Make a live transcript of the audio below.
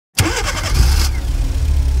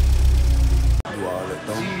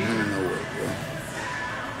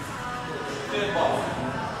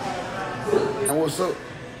what's up.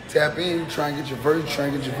 Tap in, you try and get your verse, try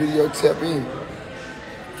and get your video, tap in.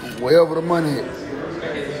 Wherever the money is.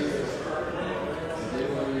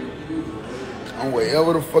 I'm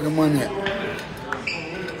wherever the fucking money is.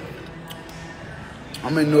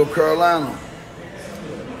 I'm in North Carolina.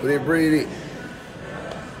 Where they breed it.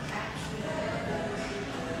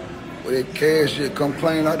 Where that cash shit come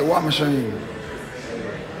clean out the wash machine.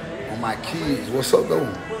 On my kids. What's up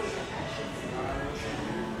though?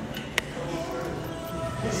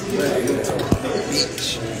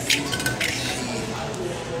 Bitch.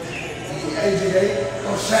 AJ,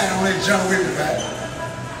 don't shine on that jump with me, man.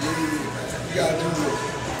 Yeah, you gotta do this.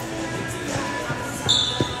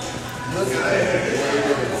 Look at that.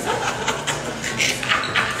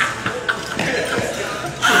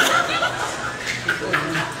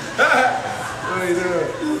 What are you doing?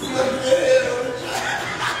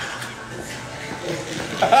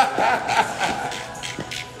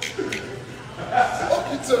 What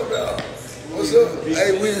you talking about? What's up?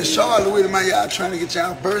 Hey, we in Charlotte with my y'all trying to get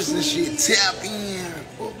y'all bursts and shit. Tap in.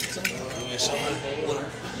 What you talking about? We in Charlotte.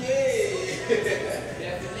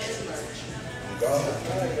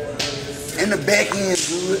 And the back end is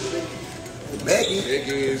good. The back end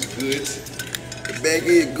is good. The back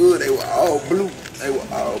end good. They were all blue. They were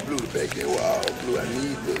all blue. The back end were all blue. I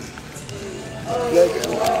need this. The back end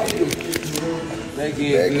were all blue. Back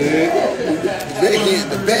end good.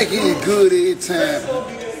 The back end good every time.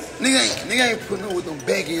 Nigga ain't putting up with them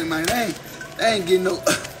back end, man. They ain't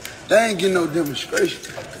getting no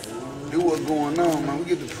demonstration. Do what's going on, man. We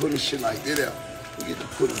get to put shit like that out. We get to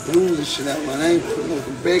put the blues and shit out, man. I ain't putting up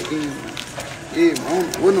the back end, man. Yeah, man.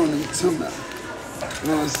 What on them talking about? You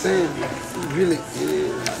know what I'm saying? Really,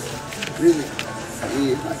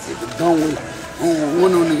 like if it don't wait. What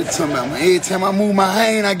no nigga talking about, man? Every time I move my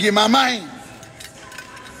hand, I get my mind.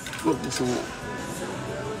 Look at someone.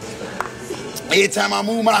 Every time I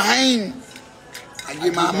move my hand, I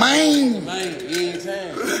get my mind.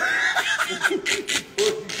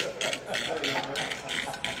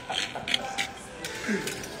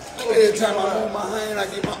 Every time I move my hand, I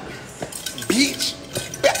get my bitch.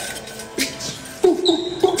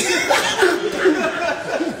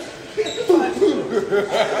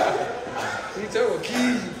 He told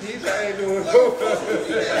Keys, I ain't doing no.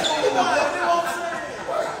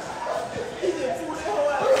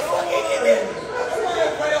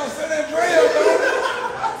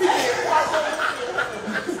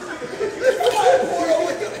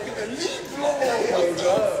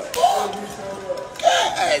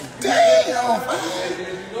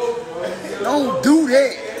 Don't do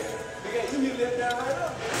that.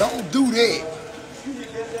 Don't do that.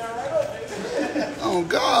 Oh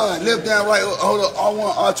God, left down right. Hold up,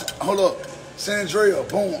 R1, R2. Hold up, San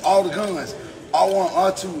Andreas. Boom, all the guns. R1,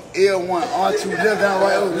 R2, L1, R2. Left down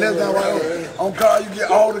right. Left down right. On God, you get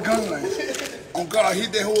all the guns. On God,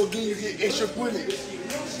 hit that hole again. You get extra bullets.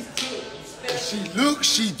 If she look,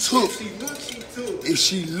 she took. If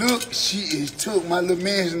she look, she is took. My little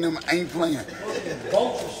mans and them ain't playing.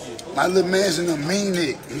 My little mans and them mean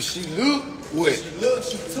it. If she look, what? If she look,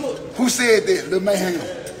 she took. Who said that? Little Mayhem.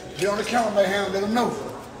 Get on the camera, Mayhem. Let them know.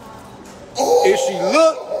 Oh. If she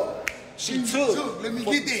look, she took. Let me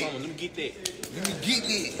get that. Let me get that. Let me get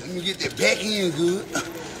that. Let me get that back end good.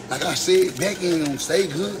 Like I said, back end gonna stay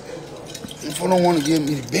good. If I don't want to give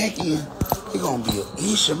me the back end, it's gonna be an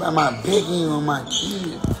issue about my back end on my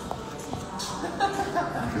kids.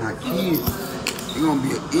 My kids. It's gonna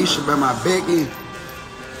be an issue about my back end.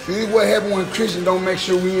 See what happens when Christians don't make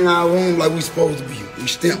sure we in our room like we supposed to be. We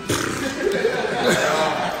stamp.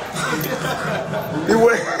 Then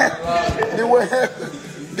what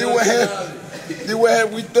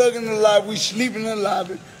happened? We thugging the lobby, we sleeping in the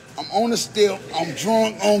lobby. I'm on the step, I'm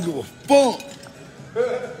drunk, I don't give a fuck.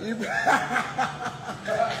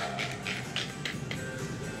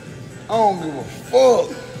 I don't give a fuck.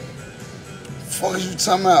 Fuck is you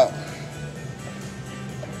talking about?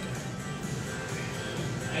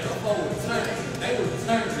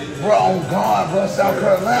 Bro, on God, bro, South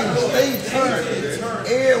Carolina, stay turned.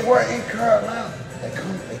 Everywhere in Carolina. They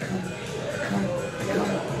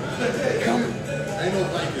come. Ain't no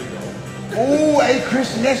thank you, bro. Ooh, hey,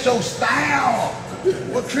 Christian, that's your style.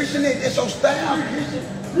 What Christian is? That's your style, Christian.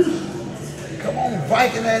 Come on,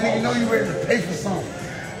 Viking that nigga, know you ready to pay for something.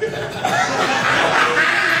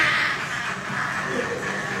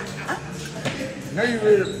 Know you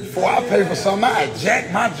ready to, before I pay for something, I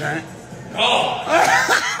jack my joint. Oh,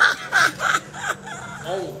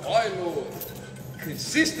 my Lord.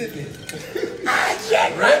 Consistently. I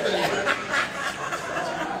jack my joint.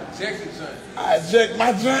 Jack your joint. I jack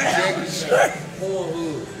my joint. Jack your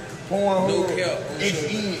joint. Pornhub. No cap.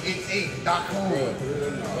 XN.com.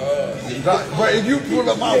 But if you pull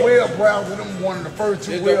up my web browser, them one of the first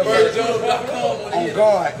two websites. On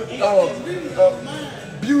God.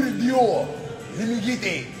 Beauty Dior. Let me get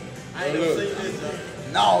that. I ain't never seen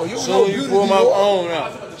this. No, you don't So know you Beauty pull my Dior. phone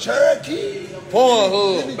out. Cherokee.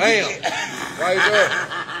 Pornhub, bam. Right there.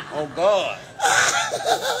 On God.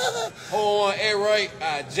 Hold on, air right,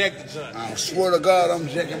 I eject the joint. I swear to God, I'm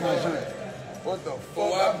jacking my joint. What the fuck?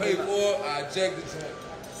 Before I pay for it, I eject the joint.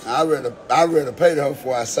 I'd rather pay to her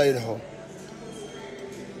before I say to her.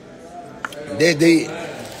 That's dead.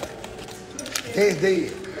 That's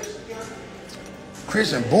dead.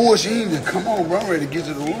 Christian bullshit, even come on, bro. I'm ready to get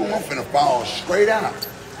to the room. I'm finna fall straight out.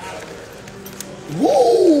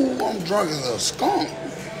 Woo! I'm drunk as a skunk.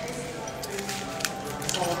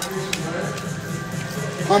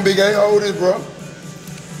 I'm big A. Hold this, bro.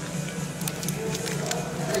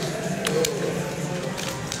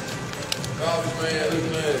 Garbage man, look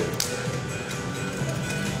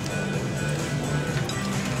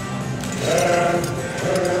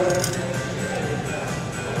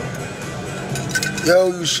Yo,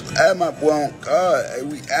 you at my boy on God. Hey,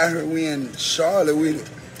 we out here, we in Charlotte with it.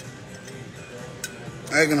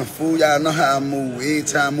 Acting a fool, y'all know how I move. Every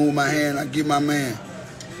time I move my hand, I get my man.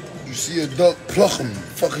 You see a duck, pluck him.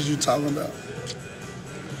 Fuck is you talking about?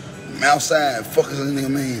 I'm outside, fuck is a nigga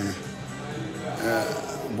man.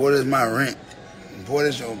 Boy, that's my rent. Boy,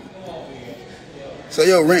 that's your... So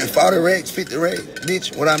your rent, 40 racks, 50 racks.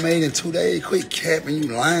 Bitch, what I made in 2 days, quit capping,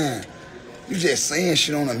 you lying. You just saying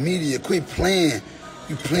shit on the media, quit playing.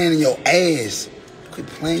 You playing in your ass. Quit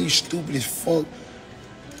playing, you stupid as fuck.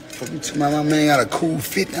 Fuck, you talking about my man got a cool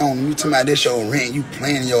 50 on him. You talking about this your rent, you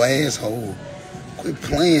playing in your asshole. Quit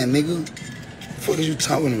playing, nigga. Fuck is you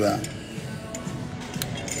talking about?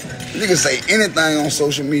 Niggas say anything on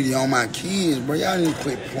social media on my kids, bro. Y'all need to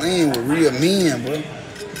quit playing with real men, bro.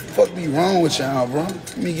 Fuck be wrong with y'all, bro.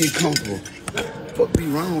 Let me get comfortable. Fuck be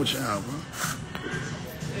wrong with y'all, bro.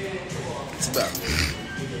 Stop.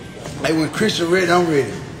 Hey, when Christian ready, I'm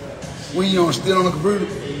ready. When you on still on the computer?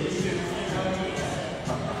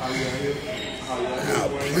 Y'all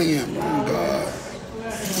playing, bro. Oh God.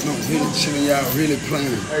 No, really chilling, y'all really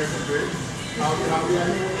playing.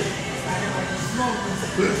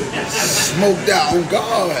 Smoked out on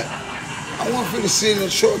God. I want for to sit in the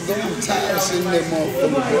truck, though. I'm tired of sitting in that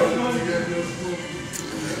motherfucker, bro.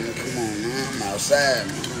 Man, come on, man. I'm outside,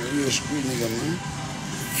 man. You a street nigga, man.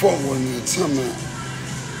 Fuck what a nigga tell me.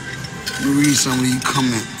 Let me read some of these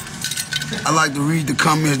comments. I like to read the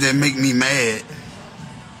comments that make me mad.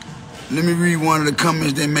 Let me read one of the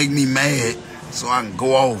comments that make me mad so I can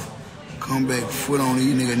go off. Come back, foot on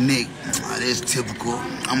these nigga neck. That's typical.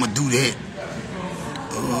 I'ma do that.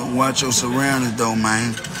 Watch your surroundings though,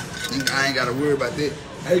 man. I ain't gotta worry about that.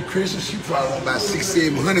 Hey, Christian, she probably want about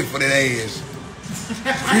 $600-700 for that ass.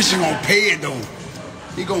 Christian gonna pay it though.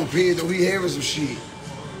 He gonna pay it though. He having some shit.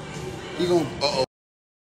 He gonna,